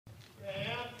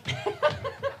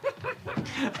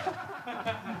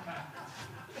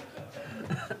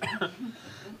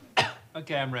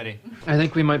Okay, I'm ready. I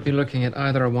think we might be looking at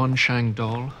either a Wanshang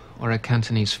doll or a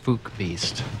Cantonese Fook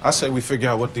beast. I say we figure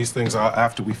out what these things are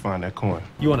after we find that coin.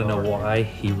 You want to know why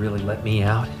he really let me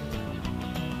out?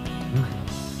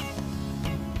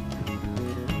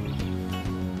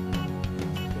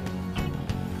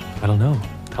 I don't know.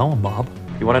 Tell him, Bob.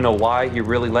 You want to know why he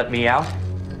really let me out?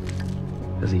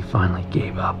 Because he finally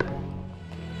gave up.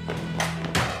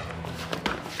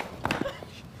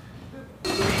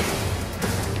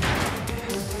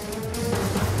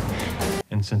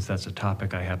 And since that's a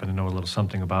topic I happen to know a little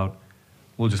something about,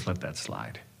 we'll just let that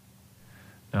slide.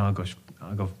 Now I'll go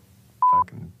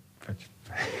fucking fetch.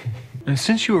 And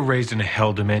since you were raised in a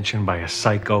hell dimension by a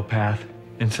psychopath,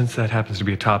 and since that happens to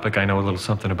be a topic I know a little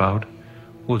something about,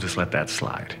 we'll just let that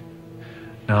slide.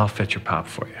 Now I'll fetch your pop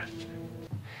for you.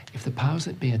 If the powers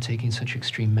that be are taking such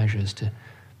extreme measures to...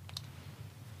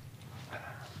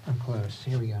 I'm close.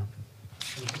 Here we go.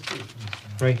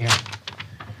 Right here.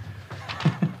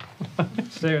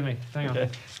 Stay with me. Hang on.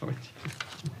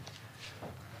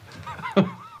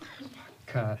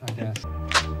 Cut, I guess.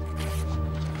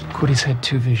 Quoody's had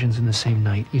two visions in the same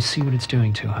night. You see what it's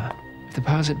doing to her. If the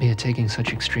powers that be are taking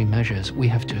such extreme measures, we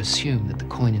have to assume that the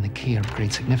coin and the key are of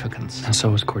great significance. And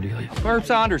so is Cordelia. Herb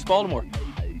Saunders, Baltimore.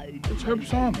 It's Herb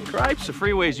Saunders. Cripes, the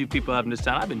freeways you people have in this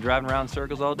town. I've been driving around in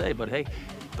circles all day, but hey,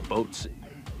 the boats.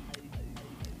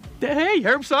 Hey,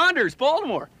 Herb Saunders,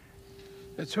 Baltimore.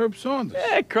 It's Herb Saunders.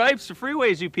 Yeah, cripes, the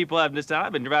freeways you people have in this town.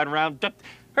 I've been driving around.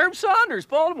 Herb Saunders,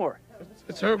 Baltimore.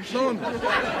 It's Herb Saunders.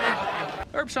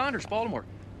 Herb Saunders, Baltimore.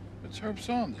 It's Herb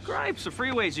Saunders. Cripes, the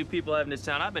freeways you people have in this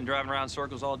town. I've been driving around in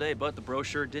circles all day, but the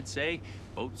brochure did say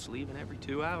boats leaving every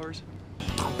 2 hours.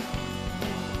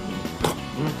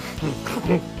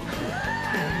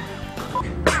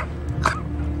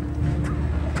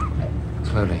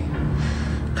 Slowly.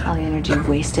 All the energy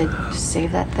wasted to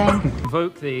save that thing.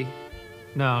 Invoke thee.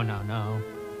 No.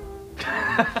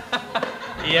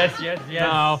 Yes.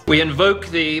 No. We invoke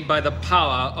thee by the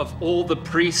power of all the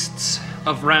priests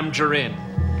of Ramjarin.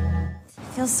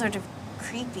 It feels sort of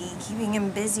creepy, keeping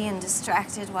him busy and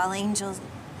distracted while Angel...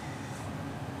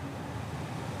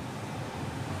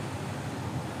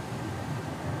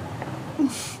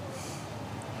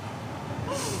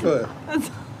 Good.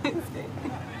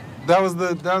 That was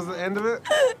the end of it?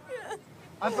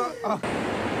 I thought.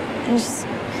 It just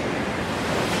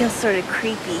feels sort of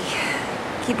creepy,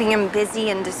 keeping him busy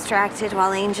and distracted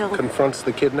while Angel... Confronts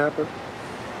the kidnapper?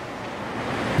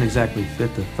 Didn't exactly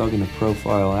fit the thug in the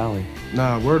profile alley.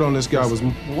 Nah, word on this guy was...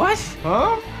 What?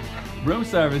 Huh? Room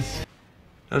service.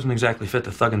 Doesn't exactly fit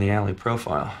the thug in the alley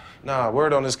profile. Nah,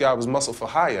 word on this guy was muscle for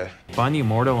hire. Find the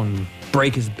immortal and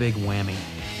break his big whammy.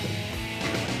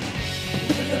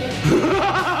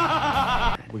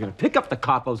 We're gonna pick up the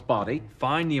capo's body.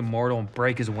 Find the immortal and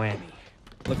break his whammy.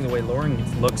 Looking the way Lauren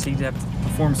looks, he'd have to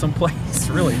perform someplace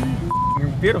really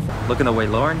beautiful. Looking the way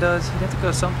Lauren does, he'd have to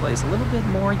go someplace a little bit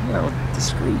more,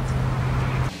 discreet.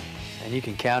 And you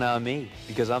can count on me,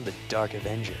 because I'm the Dark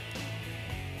Avenger.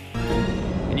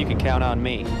 And you can count on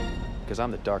me, because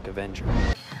I'm the Dark Avenger.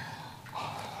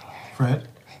 Fred?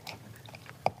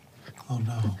 Oh,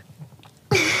 no.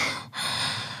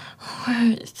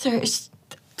 We're thirsty.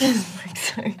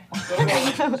 Sorry.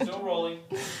 Still rolling.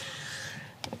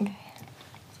 Okay.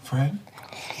 Fred?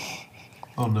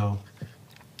 Oh, no.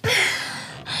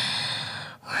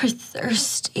 We're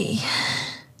thirsty.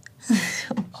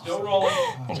 Still rolling.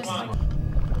 Just... Oh,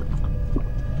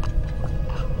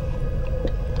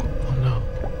 no.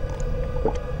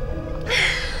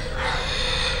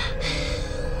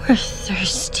 We're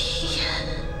thirsty.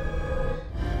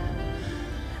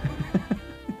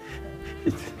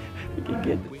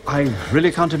 I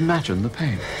really can't imagine the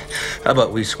pain. How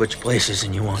about we switch places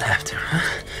and you won't have to, huh?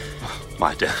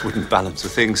 My death wouldn't balance the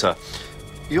thing, sir.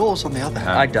 Yours, on the other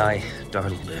hand... I die,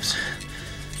 Darla lives.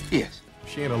 Yes. If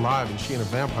she ain't alive and she ain't a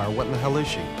vampire, what in the hell is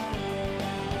she?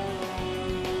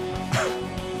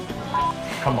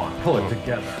 Come on, pull it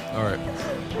together. All right,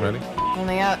 ready?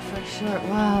 Only out for a short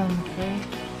while, I'm afraid.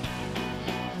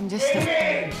 I'm just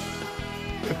a...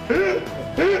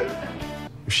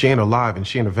 If she ain't alive and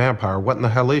she ain't a vampire, what in the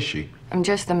hell is she? I'm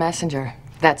just the messenger,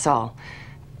 that's all.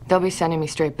 They'll be sending me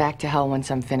straight back to hell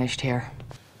once I'm finished here.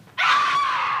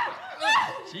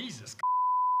 Jesus.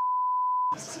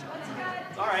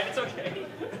 All right, it's okay.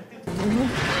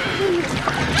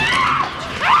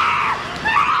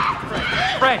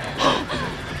 Fred!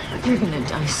 You're gonna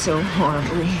die so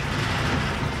horribly.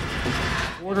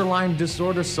 Borderline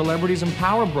disorder celebrities and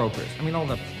power brokers. I mean, all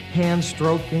the hand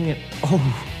stroking and...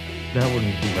 Oh, That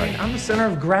wouldn't be right. I'm the center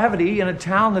of gravity in a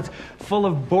town that's full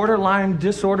of borderline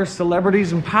disorder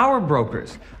celebrities and power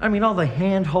brokers. I mean, all the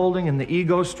hand-holding and the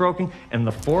ego stroking and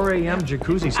the 4 a.m.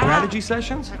 jacuzzi strategy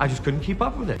sessions, I just couldn't keep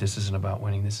up with it. This isn't about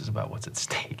winning, this is about what's at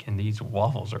stake, and these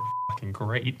waffles are fucking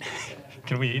great.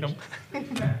 Can we eat them?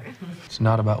 It's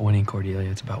not about winning, Cordelia,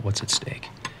 it's about what's at stake.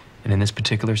 And in this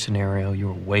particular scenario,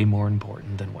 you're way more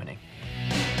important than winning.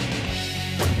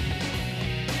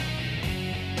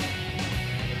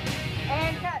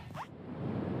 And cut.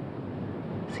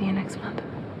 See you next month.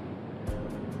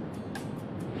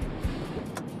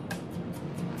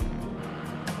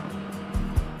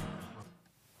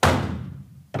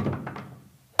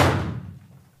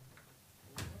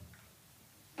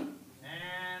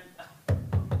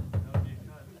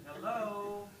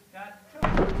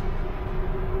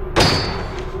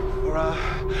 Or,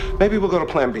 maybe we'll go to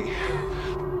Plan B.